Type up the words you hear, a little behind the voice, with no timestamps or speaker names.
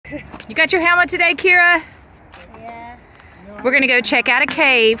You got your helmet today, Kira? Yeah. We're gonna go check out a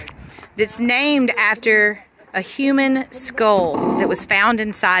cave that's named after a human skull that was found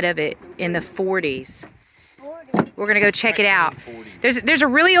inside of it in the 40s. We're gonna go check it out. There's a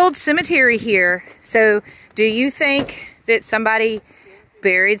really old cemetery here. So do you think that somebody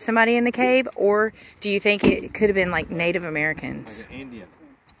buried somebody in the cave, or do you think it could have been like Native Americans? Like an Indian.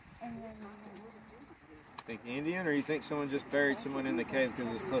 Think Indian, or you think someone just buried someone in the cave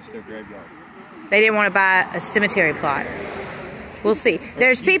because it's close to a graveyard? They didn't want to buy a cemetery plot. We'll see.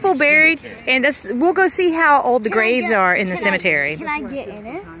 There's people buried, and we'll go see how old the graves are in the cemetery. Can I get in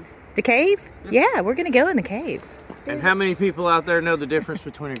it? The cave? Yeah, we're gonna go in the cave. And how many people out there know the difference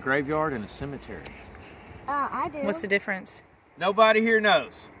between a graveyard and a cemetery? I do. What's the difference? Nobody here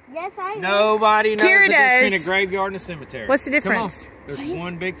knows. Yes, I do. Nobody knows Kira the difference between does. a graveyard and a cemetery. What's the difference? Come on. There's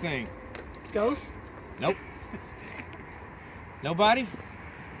one big thing. Ghosts? Nope. Nobody?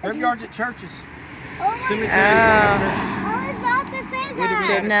 Graveyards at churches. Oh my Cemeteries God. at I was about to say churches. that.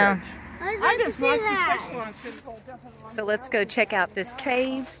 Didn't know. I just watched the special one. So let's go check out this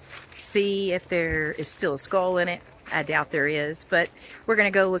cave, see if there is still a skull in it. I doubt there is, but we're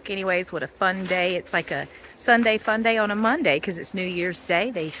gonna go look anyways. What a fun day. It's like a Sunday fun day on a Monday because it's New Year's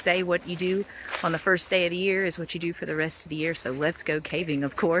Day. They say what you do on the first day of the year is what you do for the rest of the year. So let's go caving,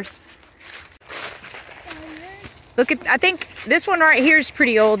 of course. Look at, I think this one right here is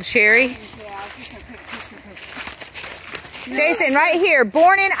pretty old, Sherry. Jason, right here,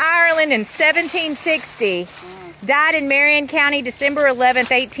 born in Ireland in 1760, died in Marion County December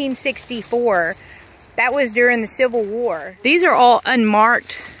 11th, 1864. That was during the Civil War. These are all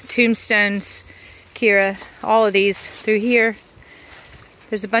unmarked tombstones, Kira. All of these through here.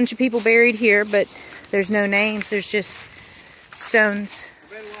 There's a bunch of people buried here, but there's no names. There's just stones.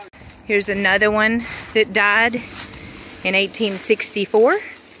 Here's another one that died in 1864.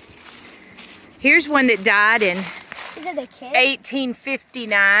 Here's one that died in Is it a kid?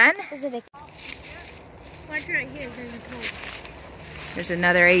 1859. Is it a kid? Watch right here. There's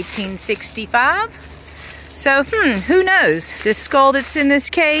another 1865. So, who knows? This skull that's in this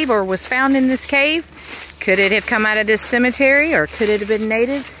cave or was found in this cave, could it have come out of this cemetery or could it have been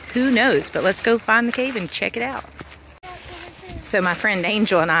native? Who knows? But let's go find the cave and check it out. So my friend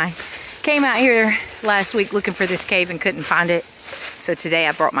Angel and I came out here last week looking for this cave and couldn't find it. So today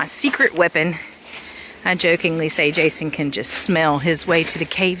I brought my secret weapon. I jokingly say Jason can just smell his way to the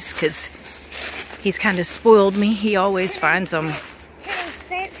caves because he's kind of spoiled me. He always finds them. Can he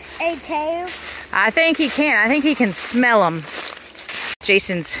scent a cave? I think he can. I think he can smell them.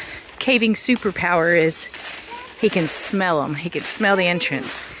 Jason's caving superpower is he can smell them. He can smell the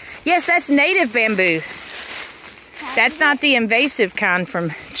entrance. Yes, that's native bamboo. That's not the invasive kind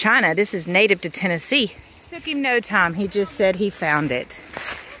from China. This is native to Tennessee. Took him no time. He just said he found it.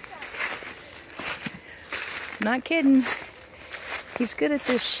 Not kidding. He's good at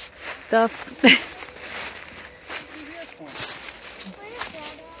this stuff.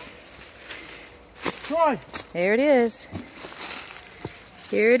 Troy, There it is.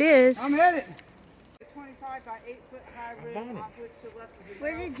 Here it is. I'm headed. 25 by 8 foot high rig off which the left of the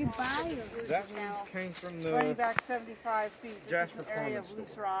Where did you buy it? That one came from running the back 75 feet. This is Jasper an area of Commons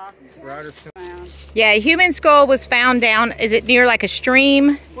loose rock. Riders. Yeah, a human skull was found down. Is it near like a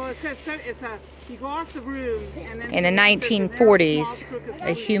stream? Well, it says it's a. You go off the room and then In the 1940s,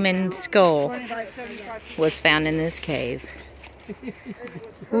 a human skull was found in this cave.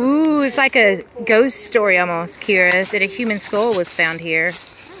 Ooh, it's like a ghost story almost, Kira, that a human skull was found here.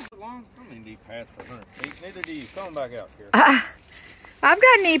 Long, I don't need pads for 100 feet. Neither do you. Come back out here. I've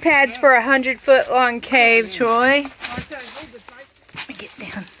got knee pads for a 100-foot long cave, Troy. Let me get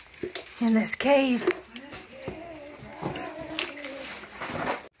down in this cave.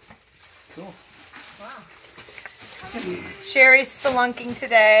 Cool. Sherry's spelunking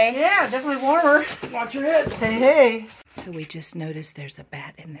today. Yeah, definitely warmer. Watch your head. Hey, hey. So we just noticed there's a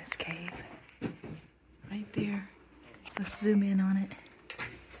bat in this cave. Right there. Let's zoom in on it.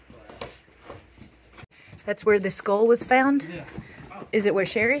 That's where the skull was found? Yeah. Is it where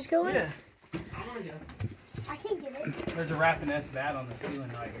Sherry's going? Yeah. I can get it. There's a Raffinesse bat on the ceiling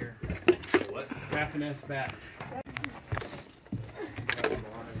right here. What? Raffinesse bat.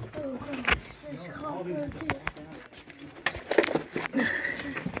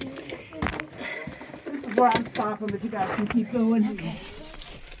 This is where I'm stopping, but you guys can keep going. Okay.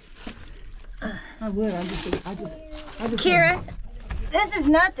 I would. I just. Kira, this is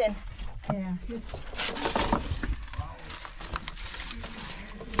nothing. Yeah.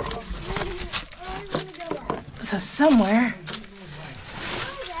 So somewhere.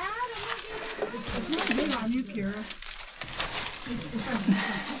 It's really big on you, Kira.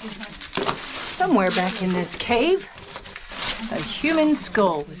 somewhere back in this cave, a human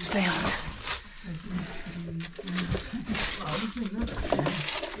skull was found.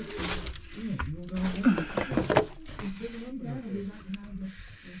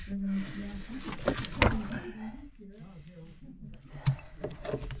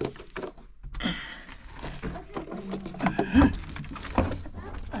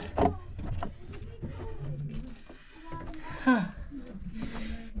 Huh.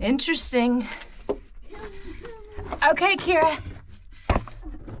 Interesting. Okay, Kira.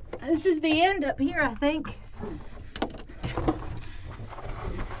 This is the end up here, I think.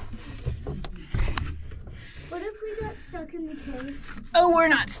 What if we got stuck in the cave? Oh, we're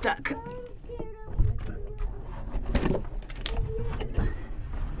not stuck.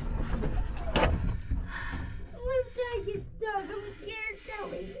 What if I get stuck? I'm scared,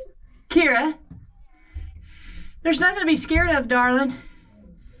 Kelly. Kira, there's nothing to be scared of, darling.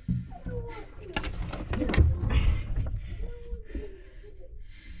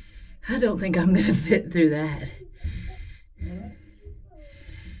 I don't think I'm gonna fit through that.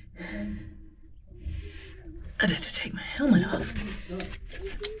 I'd have to take my helmet off.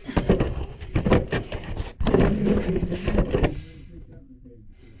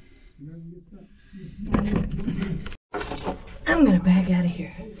 I'm gonna back out of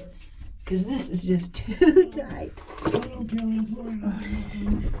here because this is just too tight.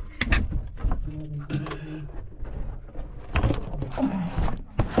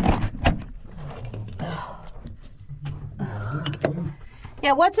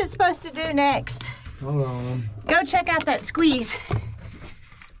 Yeah, what's it supposed to do next? Hold on. Go check out that squeeze.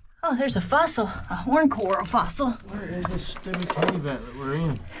 Oh, there's a fossil, a horn coral fossil. Where is this stupid cave at that we're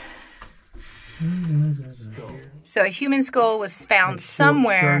in? So a human skull was found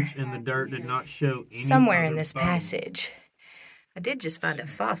somewhere. Search in the dirt did not show any Somewhere in other this bones. passage. I did just find a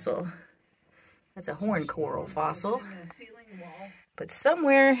fossil. That's a horn coral fossil. But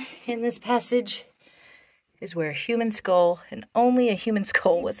somewhere in this passage is where a human skull, and only a human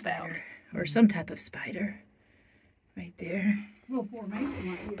skull, was found. Or some type of spider. Right there.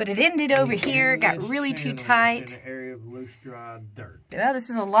 But it ended over here, got really too tight. In an area of loose, dry dirt. Well, this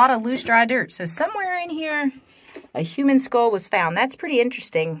is a lot of loose, dry dirt. So somewhere in here, a human skull was found. That's pretty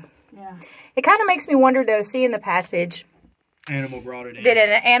interesting. Yeah. It kind of makes me wonder, though, seeing the passage. Animal brought it in. Did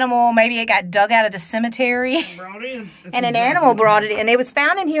an animal, maybe it got dug out of the cemetery, Brought in. That's and an exactly animal what brought it in. It was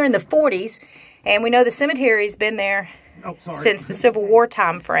found in here in the 40s, and we know the cemetery's been there Oh, sorry. since the Civil War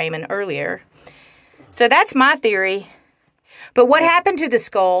time frame and earlier. So that's my theory. But what happened to the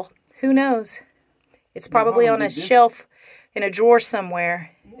skull? Who knows? It's probably on a shelf in a drawer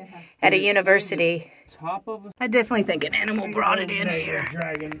somewhere at a university. Top of a I definitely think an animal brought it in here.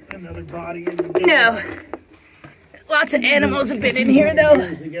 dragging another body in the No. Lots of animals have been in here, though.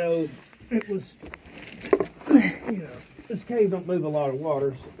 Years ago, it was, you know, this cave don't move a lot of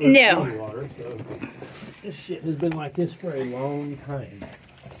water. No. Water, so this shit has been like this for a long time.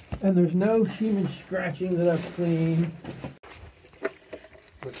 And there's no human scratching that I've seen.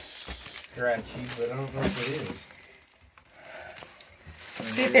 Looks scratchy, but I don't know if it is.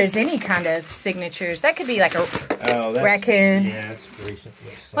 See if there's any kind of signatures. That could be like a Oh, that's, raccoon. Yeah, it's recent.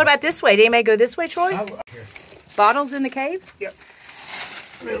 What about this way? Did anybody go this way, Troy? Here. Bottles in the cave? Yep.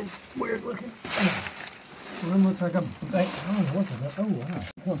 Real weird looking. One looks like a bank. I don't know what the. Oh wow!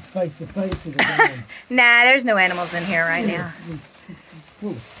 Come face to face with the ground. Nah, there's no animals in here right now.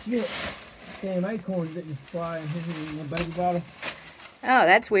 Oh shit! Damn acorns didn't just fly and hit it in the baby bottle. Oh,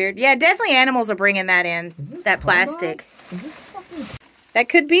 that's weird. Yeah, definitely animals are bringing that in. That plastic. That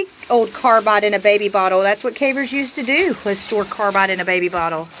could be old carbide in a baby bottle. That's what cavers used to do, was store carbide in a baby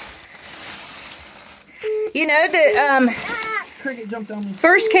bottle. You know, the Cricket jumped on me.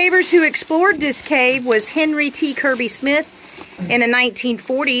 first cavers who explored this cave was Henry T. Kirby-Smith in the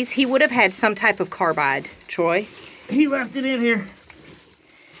 1940s. He would have had some type of carbide, Troy. He left it in here.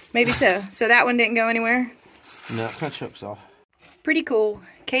 Maybe so. So that one didn't go anywhere? No, cut chokes off. Pretty cool.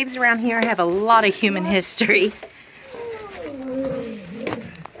 Caves around here have a lot of human history.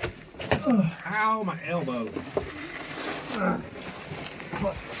 Ow, my elbow.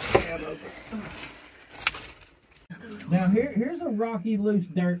 Now here's a rocky, loose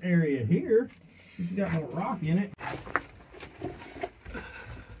dirt area here. It's got no rock in it.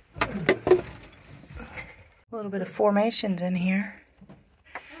 A little bit of formations in here.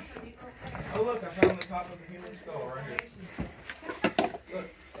 Oh look, I found the top of a human skull right here. Look.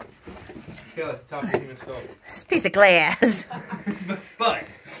 Kelly, top of a human skull. This piece of glass. But.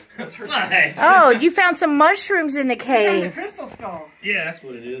 Oh, you found some mushrooms in the The cave. crystal skull. Yeah, that's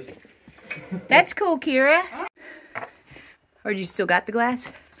what it is. That's cool, Kira. Or you still got the glass?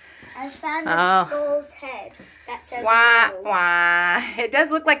 I found a skull's head that says Why? no. Why? It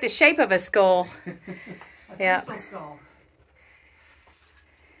does look like the shape of a skull. Yeah. Skull.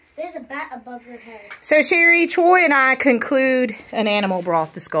 There's a bat above your head. So Sherry, Troy, and I conclude an animal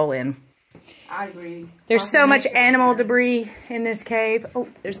brought the skull in. I agree. There's so much animal debris in this cave. Oh,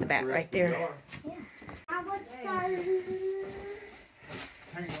 there's the bat right there. Yeah. I was Turn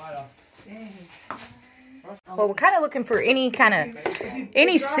your light off. Well, we're kind of looking for any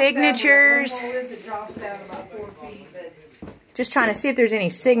signatures. It drops down about 4 feet, but Just trying to see if there's any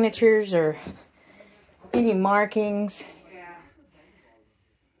signatures or any markings. yeah.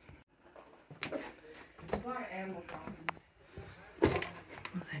 A lot of animal droppings.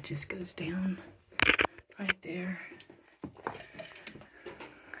 Well, that just goes down right there.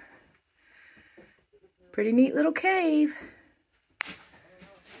 Pretty neat little cave.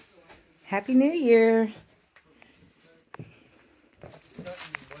 Happy New Year.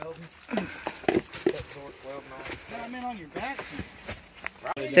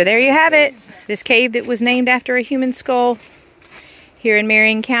 So there you have it. This cave that was named after a human skull here in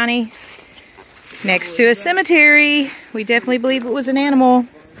Marion County. Next to a cemetery. We definitely believe it was an animal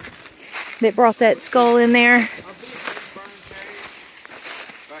that brought that skull in there.